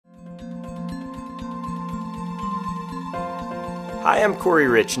Hi, I'm Corey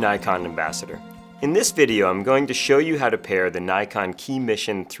Rich, Nikon Ambassador. In this video, I'm going to show you how to pair the Nikon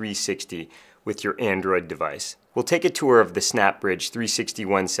KeyMission 360 with your Android device. We'll take a tour of the SnapBridge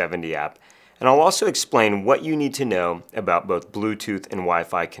 360-170 app, and I'll also explain what you need to know about both Bluetooth and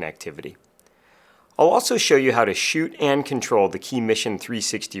Wi-Fi connectivity. I'll also show you how to shoot and control the KeyMission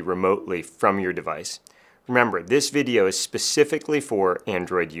 360 remotely from your device. Remember, this video is specifically for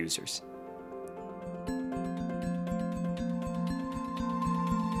Android users.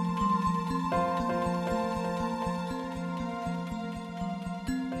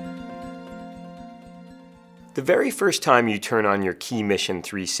 The very first time you turn on your KeyMission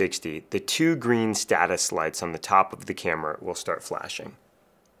 360, the two green status lights on the top of the camera will start flashing.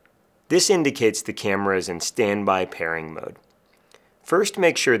 This indicates the camera is in standby pairing mode. First,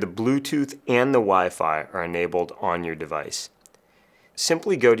 make sure the Bluetooth and the Wi-Fi are enabled on your device.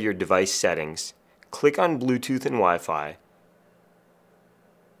 Simply go to your device settings, click on Bluetooth and Wi-Fi,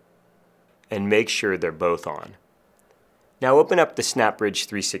 and make sure they're both on. Now open up the SnapBridge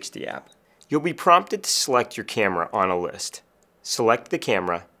 360 app. You'll be prompted to select your camera on a list. Select the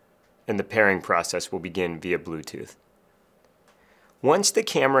camera, and the pairing process will begin via Bluetooth. Once the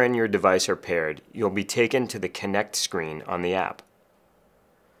camera and your device are paired, you'll be taken to the Connect screen on the app.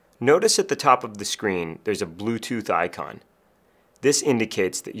 Notice at the top of the screen there's a Bluetooth icon. This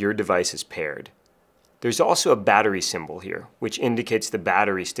indicates that your device is paired. There's also a battery symbol here, which indicates the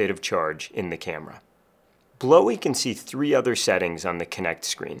battery state of charge in the camera. Below we can see three other settings on the Connect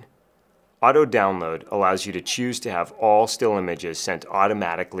screen. Auto download allows you to choose to have all still images sent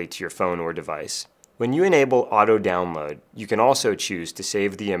automatically to your phone or device. When you enable auto download, you can also choose to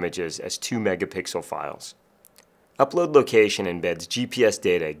save the images as 2 megapixel files. Upload location embeds GPS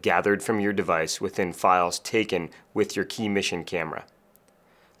data gathered from your device within files taken with your KeyMission camera.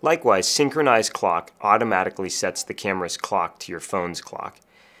 Likewise, synchronize clock automatically sets the camera's clock to your phone's clock.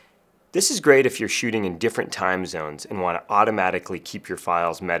 This is great if you're shooting in different time zones and want to automatically keep your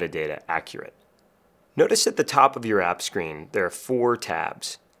file's metadata accurate. Notice at the top of your app screen there are 4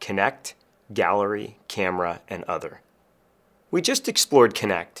 tabs: Connect, Gallery, Camera, and Other. We just explored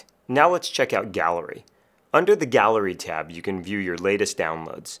Connect. Now let's check out Gallery. Under the Gallery tab, you can view your latest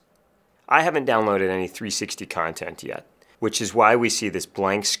downloads. I haven't downloaded any 360 content yet, which is why we see this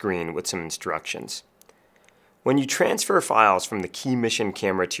blank screen with some instructions. When you transfer files from the KeyMission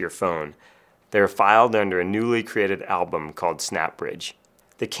camera to your phone, they are filed under a newly created album called SnapBridge.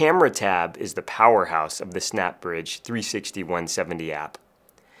 The Camera tab is the powerhouse of the SnapBridge 360-170 app.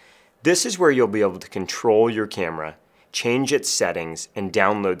 This is where you'll be able to control your camera, change its settings, and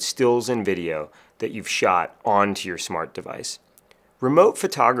download stills and video that you've shot onto your smart device. Remote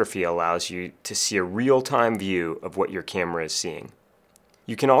photography allows you to see a real-time view of what your camera is seeing.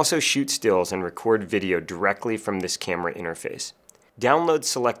 You can also shoot stills and record video directly from this camera interface. Download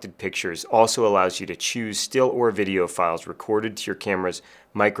selected pictures also allows you to choose still or video files recorded to your camera's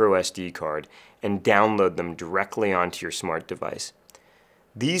micro SD card and download them directly onto your smart device.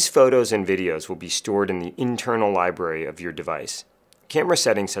 These photos and videos will be stored in the internal library of your device. Camera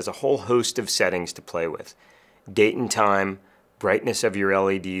settings has a whole host of settings to play with: date and time, brightness of your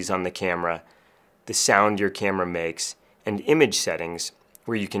LEDs on the camera, the sound your camera makes, and image settings,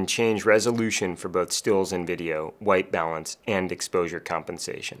 where you can change resolution for both stills and video, white balance, and exposure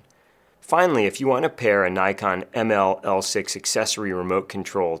compensation. Finally, if you want to pair a Nikon ML-L6 accessory remote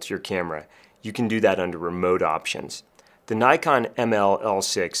control to your camera, you can do that under Remote Options. The Nikon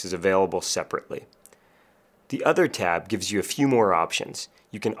ML-L6 is available separately. The Other tab gives you a few more options.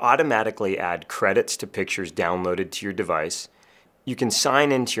 You can automatically add credits to pictures downloaded to your device. You can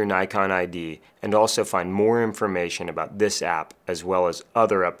sign into your Nikon ID and also find more information about this app as well as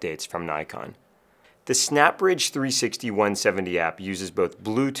other updates from Nikon. The SnapBridge 360-170 app uses both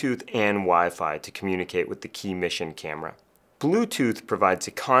Bluetooth and Wi-Fi to communicate with the KeyMission camera. Bluetooth provides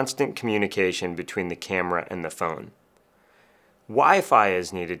a constant communication between the camera and the phone. Wi-Fi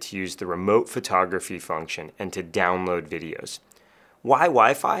is needed to use the remote photography function and to download videos. Why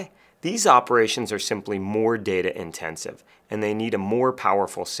Wi-Fi? These operations are simply more data intensive, and they need a more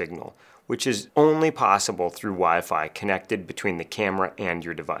powerful signal, which is only possible through Wi-Fi connected between the camera and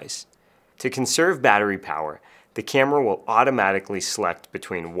your device. To conserve battery power, the camera will automatically select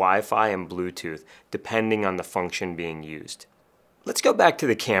between Wi-Fi and Bluetooth depending on the function being used. Let's go back to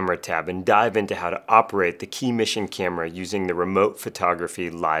the Camera tab and dive into how to operate the KeyMission camera using the Remote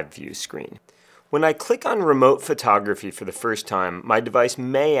Photography Live View screen. When I click on Remote Photography for the first time, my device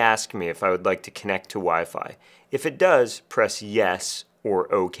may ask me if I would like to connect to Wi-Fi. If it does, press Yes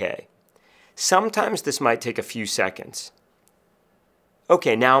or OK. Sometimes this might take a few seconds.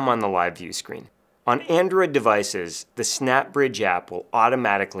 Okay, now I'm on the live view screen. On Android devices, the SnapBridge app will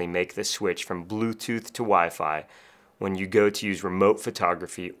automatically make the switch from Bluetooth to Wi-Fi when you go to use remote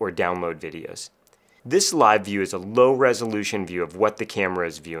photography or download videos. This live view is a low-resolution view of what the camera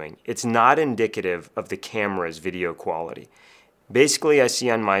is viewing. It's not indicative of the camera's video quality. Basically, I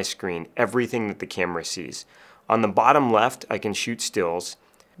see on my screen everything that the camera sees. On the bottom left, I can shoot stills.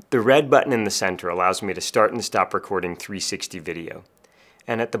 The red button in the center allows me to start and stop recording 360 video.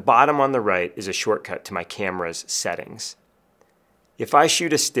 And at the bottom on the right is a shortcut to my camera's settings. If I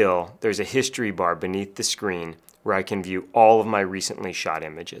shoot a still, there's a history bar beneath the screen where I can view all of my recently shot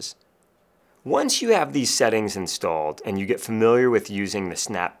images. Once you have these settings installed and you get familiar with using the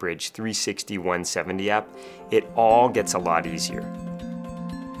SnapBridge 360-170 app, it all gets a lot easier.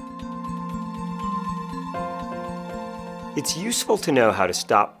 It's useful to know how to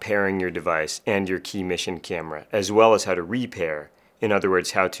stop pairing your device and your KeyMission camera, as well as how to repair. In other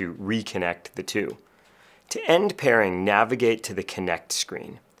words, how to reconnect the two. To end pairing, navigate to the Connect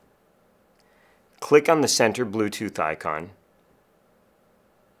screen. Click on the center Bluetooth icon.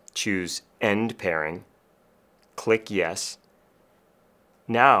 Choose End Pairing. Click Yes.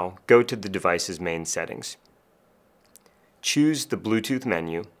 Now go to the device's main settings. Choose the Bluetooth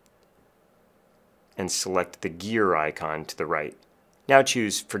menu and select the gear icon to the right. Now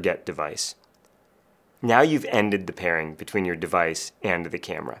choose Forget Device. Now you've ended the pairing between your device and the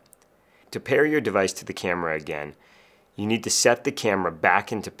camera. To pair your device to the camera again, you need to set the camera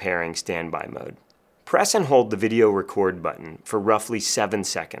back into pairing standby mode. Press and hold the video record button for roughly 7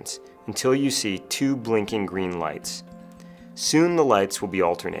 seconds until you see 2 blinking green lights. Soon the lights will be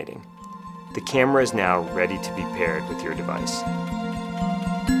alternating. The camera is now ready to be paired with your device.